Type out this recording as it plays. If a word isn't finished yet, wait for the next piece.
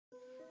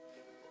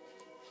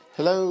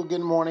Hello,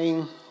 good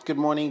morning. Good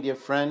morning, dear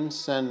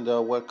friends, and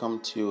welcome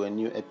to a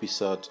new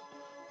episode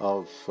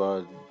of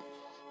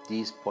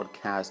this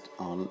podcast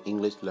on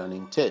English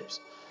learning tips.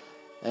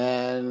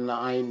 And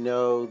I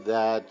know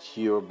that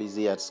you're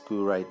busy at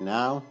school right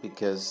now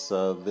because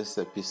this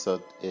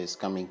episode is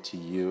coming to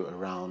you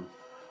around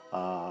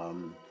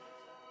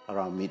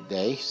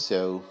midday.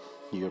 So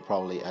you're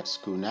probably at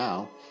school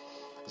now,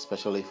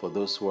 especially for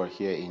those who are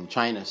here in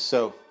China.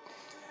 So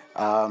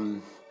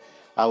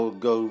I will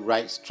go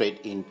right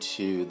straight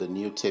into the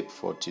new tip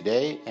for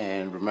today.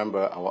 And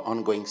remember, our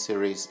ongoing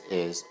series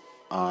is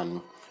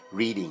on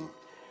reading.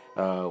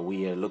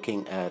 We are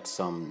looking at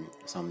some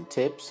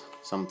tips,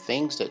 some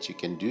things that you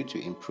can do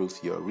to improve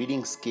your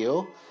reading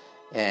skill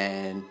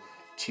and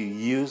to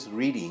use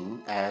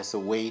reading as a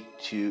way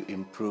to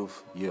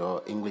improve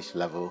your English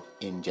level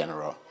in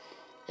general.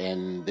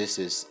 And this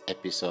is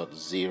episode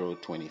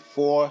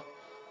 024.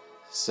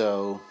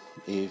 So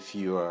if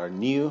you are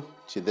new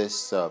to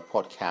this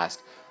podcast,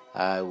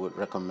 I would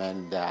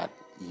recommend that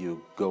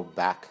you go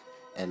back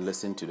and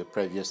listen to the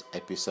previous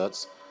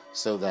episodes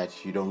so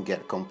that you don't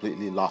get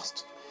completely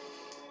lost.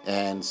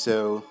 And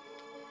so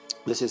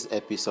this is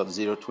episode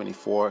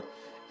 024,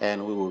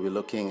 and we will be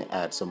looking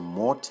at some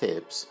more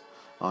tips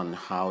on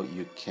how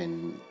you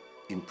can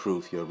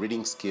improve your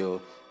reading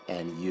skill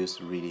and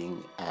use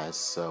reading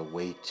as a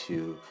way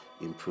to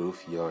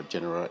improve your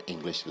general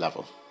English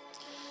level.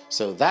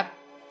 So that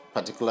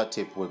particular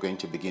tip we're going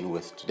to begin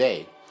with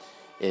today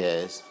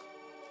is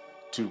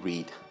to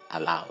read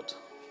aloud.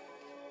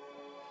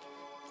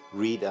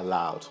 Read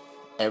aloud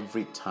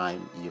every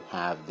time you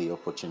have the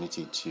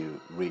opportunity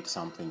to read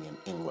something in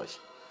English.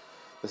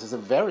 This is a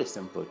very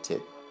simple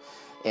tip,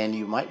 and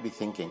you might be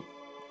thinking,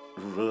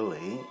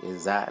 really,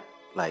 is that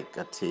like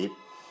a tip?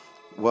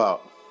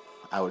 Well,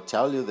 I will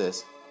tell you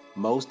this: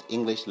 most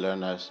English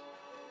learners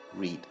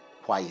read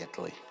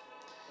quietly.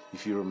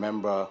 If you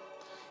remember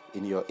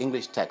in your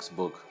English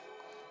textbook,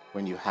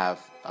 when you have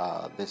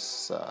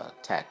this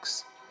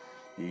text,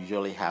 you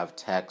usually have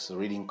text,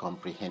 reading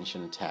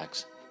comprehension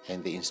text,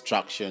 and the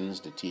instructions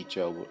the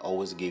teacher will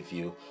always give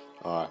you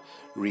are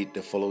read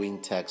the following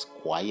text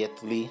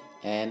quietly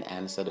and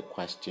answer the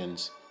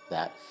questions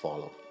that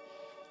follow.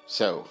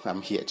 So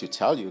I'm here to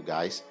tell you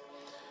guys,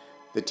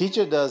 the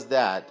teacher does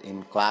that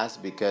in class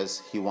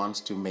because he wants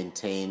to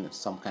maintain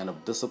some kind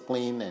of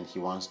discipline and he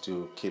wants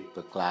to keep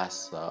the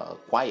class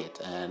quiet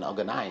and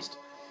organized.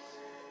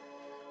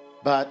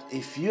 But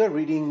if you're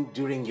reading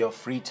during your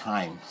free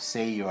time,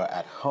 say you're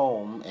at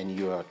home and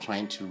you're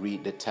trying to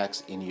read the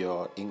text in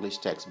your English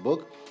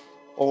textbook,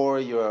 or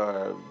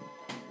you're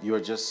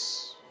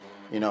just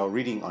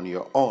reading on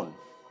your own,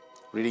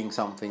 reading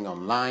something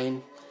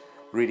online,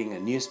 reading a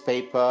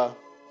newspaper,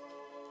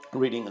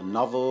 reading a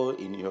novel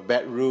in your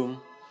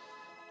bedroom,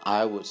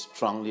 I would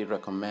strongly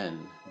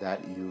recommend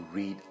that you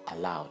read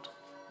aloud.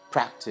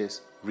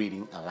 Practice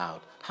reading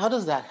aloud. How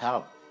does that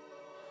help?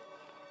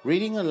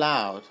 Reading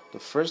aloud, the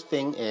first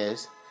thing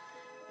is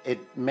it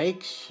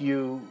makes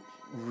you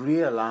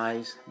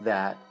realize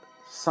that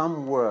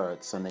some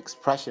words and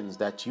expressions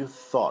that you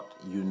thought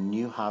you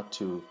knew how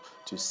to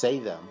say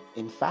them,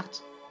 in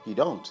fact, you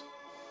don't.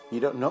 You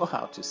don't know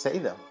how to say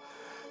them.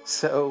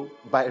 So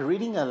by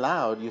reading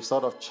aloud, you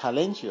sort of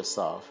challenge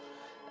yourself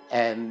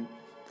and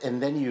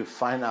then you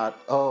find out,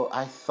 oh,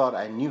 I thought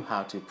I knew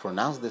how to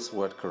pronounce this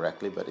word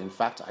correctly, but in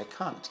fact, I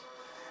can't.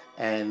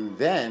 And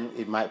then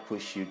it might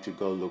push you to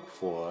go look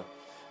for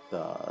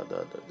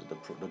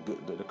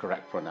the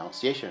correct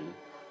pronunciation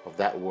of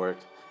that word,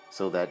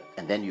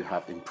 and then you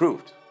have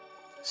improved.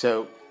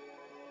 So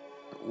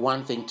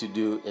one thing to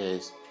do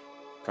is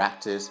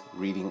practice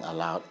reading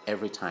aloud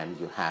every time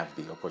you have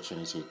the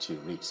opportunity to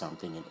read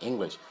something in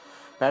English.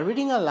 By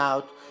reading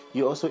aloud,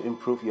 you also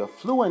improve your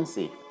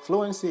fluency.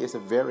 Fluency is a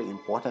very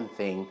important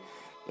thing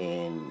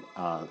in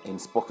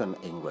spoken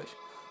English.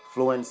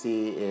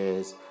 Fluency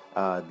is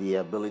the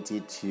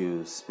ability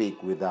to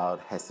speak without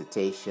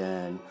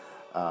hesitation,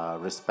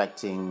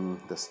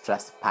 respecting the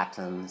stress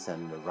patterns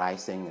and the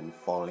rising and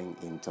falling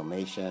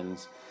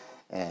intonations.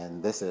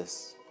 And this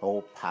is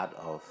all part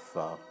of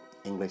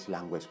English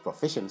language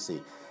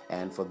proficiency.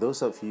 And for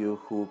those of you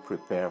who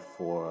prepare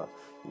for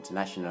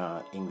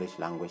international English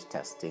language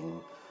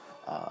testing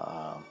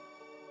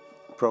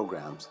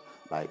programs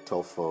like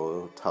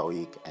TOEFL,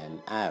 TOEIC,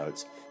 and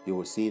IELTS, you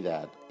will see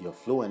that your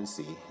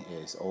fluency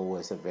is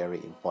always a very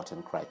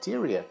important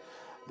criteria.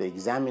 The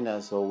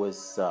examiners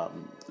always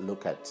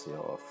look at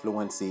your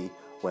fluency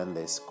when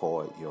they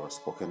score your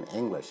spoken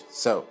English.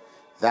 So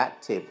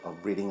that tip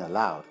of reading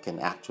aloud can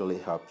actually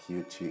help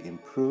you to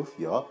improve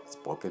your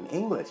spoken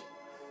English.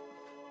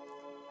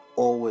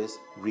 Always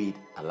read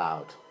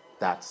aloud.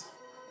 That's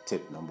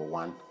tip number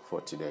one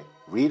for today.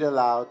 Read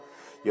aloud.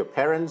 Your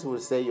parents will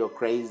say you're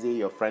crazy,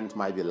 your friends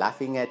might be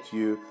laughing at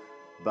you,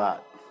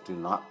 but do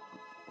not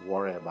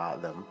worry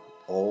about them.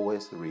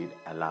 Always read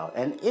aloud.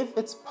 And if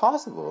it's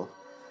possible,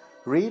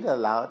 read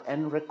aloud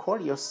and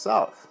record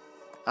yourself.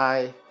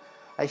 I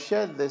I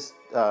shared this.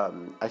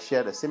 I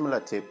shared a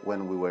similar tip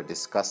when we were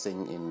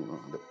discussing in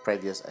the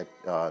previous,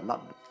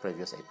 not the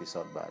previous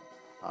episode, but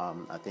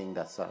I think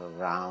that's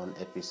around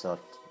episode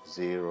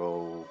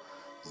 005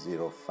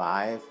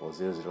 or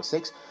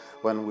 006,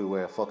 when we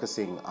were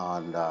focusing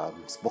on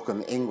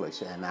spoken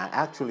English, and I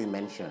actually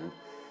mentioned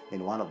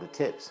in one of the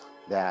tips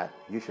that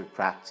you should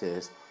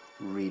practice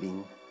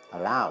reading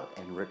aloud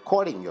and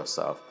recording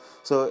yourself.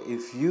 So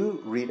if you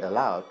read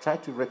aloud, try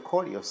to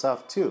record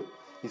yourself too,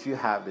 if you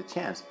have the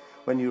chance.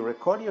 When you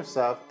record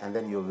yourself and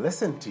then you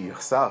listen to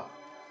yourself,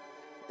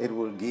 it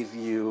will give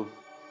you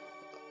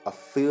a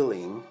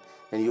feeling,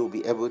 and you'll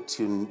be able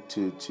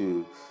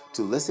to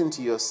listen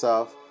to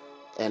yourself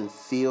and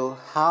feel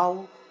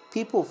how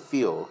people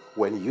feel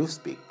when you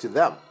speak to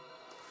them.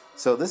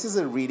 So this is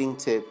a reading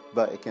tip,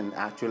 but it can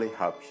actually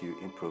help you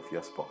improve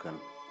your spoken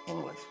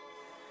English.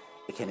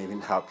 It can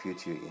even help you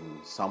to, in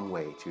some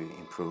way, to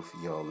improve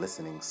your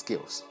listening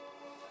skills.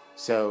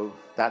 So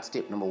that's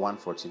tip number 1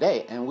 for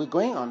today. And we're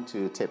going on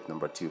to tip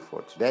number 2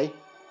 for today.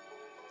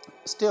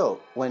 Still,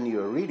 when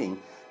you're reading,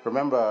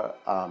 remember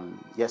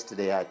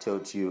yesterday I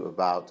told you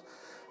about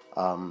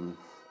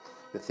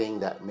the thing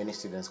that many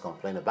students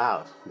complain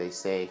about. They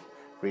say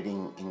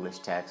reading English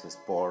text is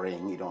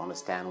boring, you don't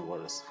understand what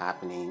is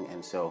happening,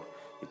 and so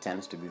it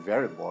tends to be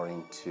very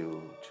boring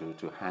to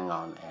hang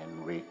on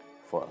and read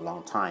for a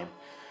long time.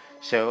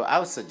 So I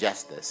would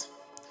suggest this.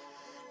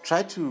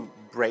 Try to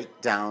break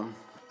down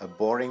a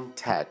boring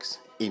text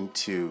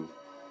into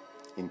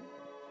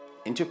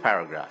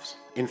paragraphs.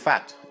 In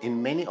fact,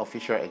 in many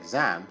official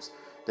exams,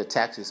 the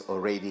text is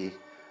already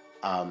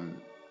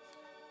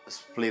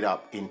split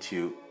up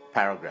into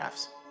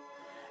paragraphs.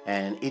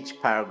 And each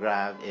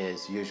paragraph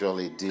is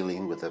usually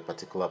dealing with a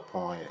particular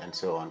point and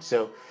so on.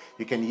 So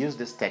you can use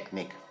this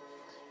technique.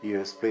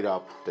 You split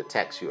up the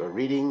text you are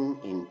reading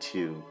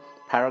into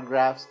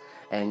paragraphs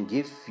and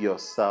give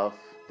yourself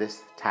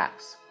this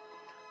task.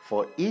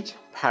 For each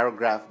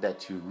paragraph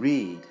that you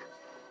read,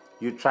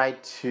 you try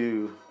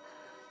to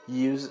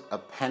use a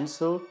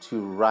pencil to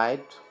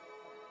write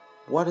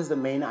what is the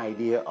main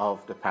idea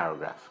of the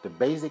paragraph. The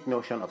basic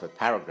notion of a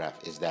paragraph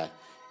is that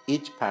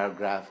each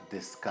paragraph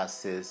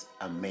discusses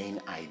a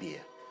main idea.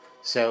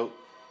 So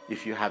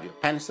if you have your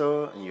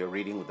pencil and you're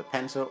reading with a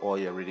pencil, or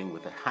you're reading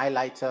with a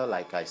highlighter,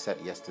 like I said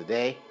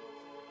yesterday,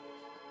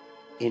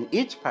 in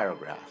each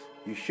paragraph,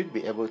 you should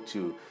be able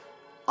to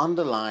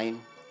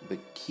underline the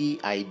key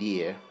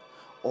idea,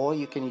 or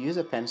you can use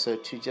a pencil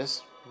to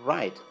just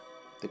write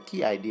the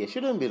key idea. It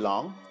shouldn't be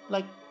long,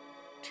 like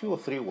 2 or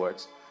 3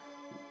 words.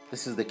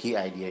 This is the key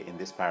idea in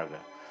this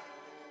paragraph.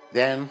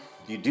 Then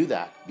you do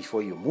that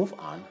before you move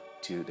on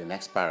to the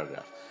next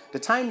paragraph. The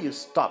time you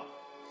stop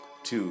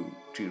to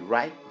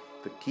write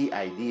the key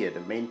idea, the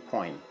main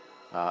point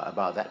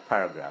about that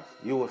paragraph,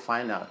 you will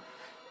find out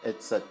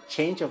it's a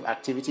change of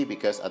activity,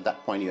 because at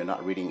that point you're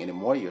not reading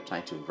anymore, you're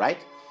trying to write,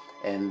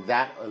 and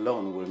that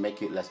alone will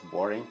make it less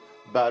boring.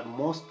 But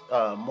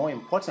more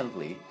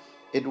importantly,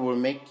 it will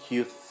make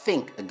you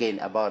think again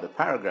about the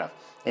paragraph.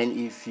 And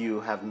if you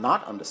have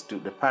not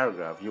understood the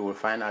paragraph, you will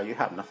find out you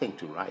have nothing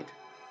to write.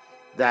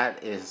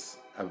 That is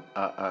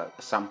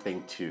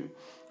something to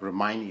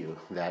remind you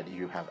that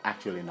you have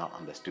actually not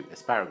understood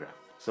this paragraph.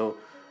 So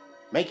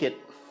make it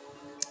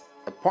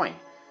a point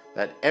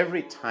that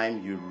every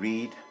time you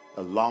read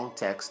a long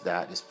text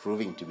that is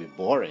proving to be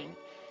boring,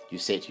 you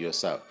say to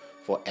yourself,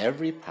 for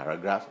every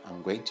paragraph,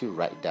 I'm going to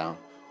write down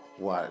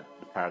what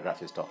the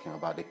paragraph is talking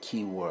about, the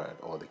key word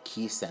or the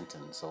key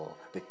sentence or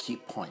the key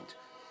point.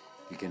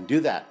 You can do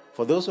that.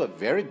 For those who are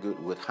very good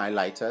with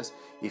highlighters,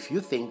 if you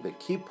think the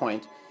key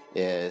point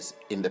is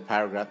in the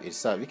paragraph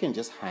itself, you can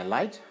just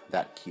highlight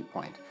that key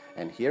point.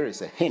 And here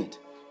is a hint.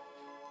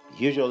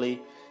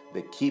 Usually,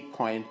 the key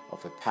point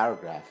of a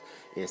paragraph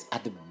is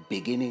at the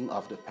beginning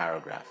of the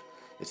paragraph.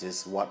 It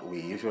is what we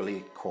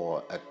usually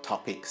call a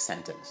topic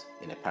sentence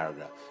in a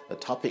paragraph. A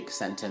topic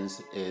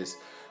sentence is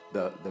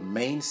the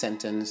main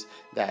sentence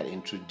that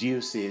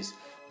introduces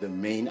the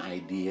main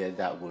idea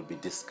that will be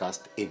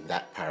discussed in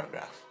that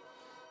paragraph.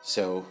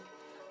 So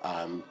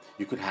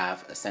you could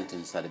have a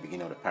sentence at the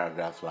beginning of the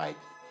paragraph like,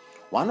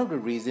 one of the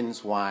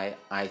reasons why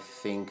I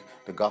think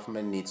the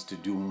government needs to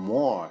do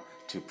more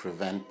to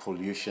prevent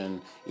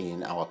pollution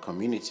in our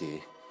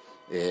community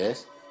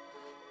is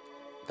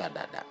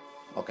that.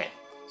 Okay,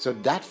 so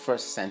that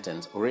first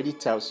sentence already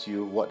tells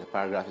you what the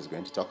paragraph is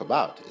going to talk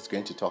about. It's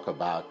going to talk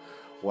about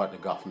what the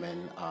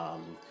government,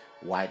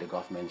 why the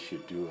government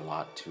should do a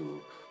lot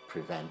to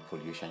prevent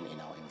pollution in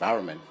our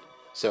environment.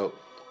 So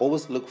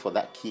always look for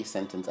that key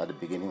sentence at the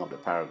beginning of the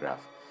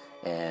paragraph,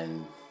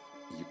 and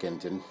you can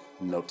just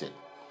note it.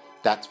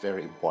 That's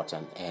very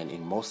important, and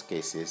in most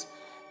cases,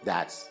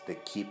 that's the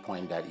key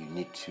point that you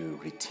need to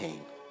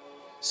retain.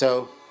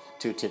 So,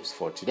 2 tips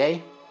for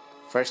today.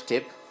 First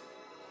tip,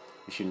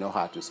 you should know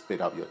how to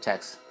split up your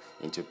text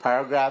into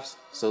paragraphs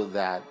so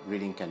that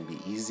reading can be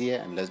easier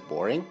and less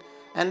boring.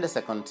 And the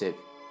second tip,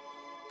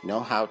 know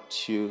how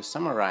to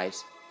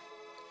summarize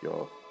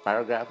your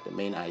paragraph, the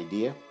main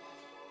idea,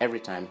 every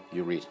time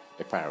you read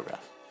a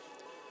paragraph.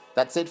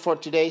 That's it for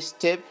today's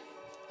tip.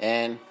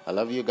 And I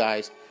love you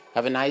guys.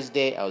 Have a nice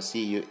day. I'll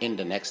see you in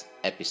the next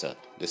episode.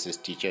 This is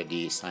Teacher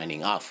D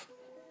signing off.